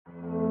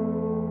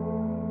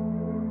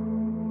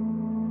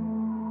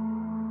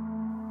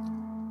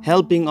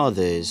Helping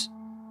others.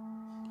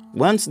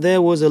 Once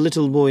there was a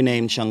little boy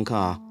named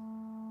Shankar.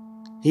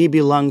 He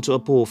belonged to a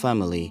poor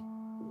family.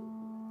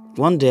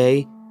 One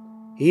day,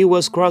 he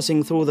was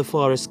crossing through the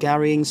forest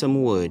carrying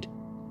some wood.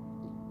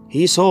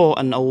 He saw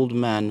an old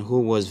man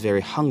who was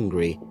very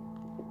hungry.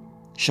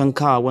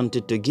 Shankar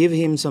wanted to give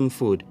him some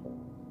food,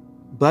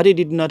 but he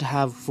did not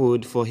have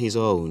food for his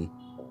own.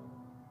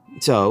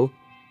 So,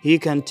 he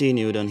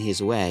continued on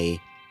his way.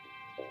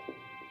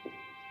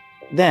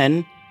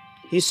 Then,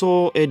 he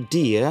saw a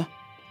deer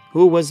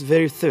who was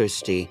very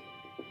thirsty.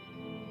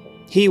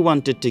 He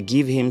wanted to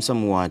give him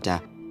some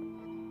water,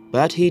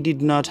 but he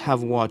did not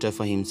have water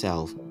for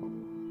himself.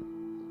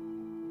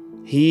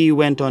 He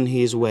went on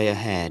his way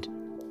ahead.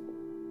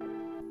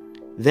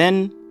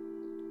 Then,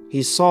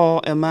 he saw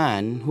a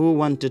man who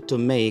wanted to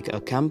make a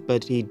camp,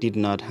 but he did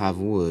not have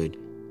wood.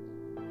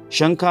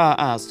 Shankar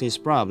asked his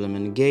problem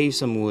and gave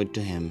some wood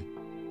to him.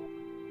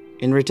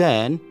 In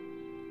return,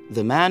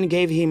 the man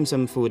gave him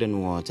some food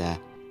and water.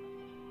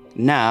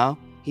 Now,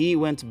 he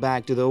went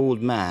back to the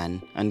old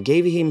man and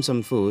gave him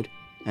some food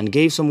and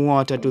gave some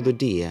water to the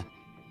deer.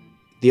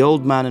 The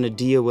old man and the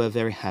deer were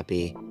very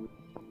happy.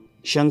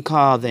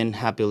 Shankar then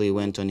happily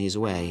went on his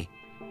way.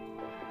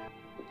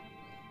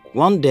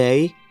 One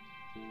day,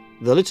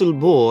 the little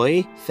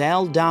boy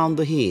fell down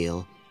the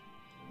hill.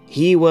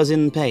 He was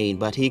in pain,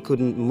 but he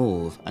couldn't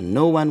move, and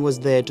no one was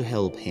there to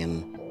help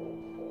him.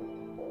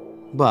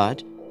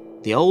 But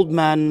the old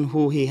man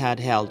who he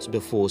had helped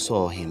before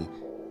saw him.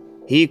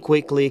 He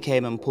quickly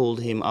came and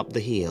pulled him up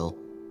the hill.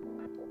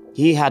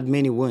 He had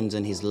many wounds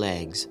on his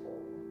legs.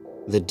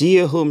 The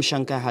deer whom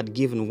Shankar had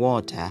given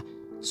water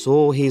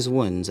saw his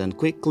wounds and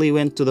quickly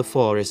went to the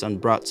forest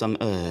and brought some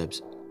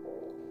herbs.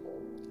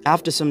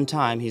 After some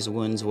time, his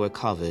wounds were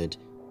covered.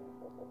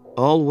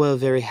 All were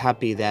very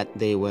happy that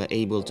they were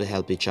able to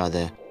help each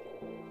other.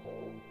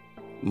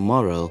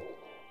 Moral: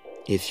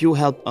 if you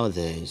help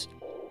others,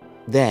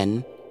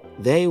 then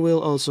they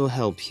will also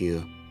help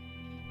you.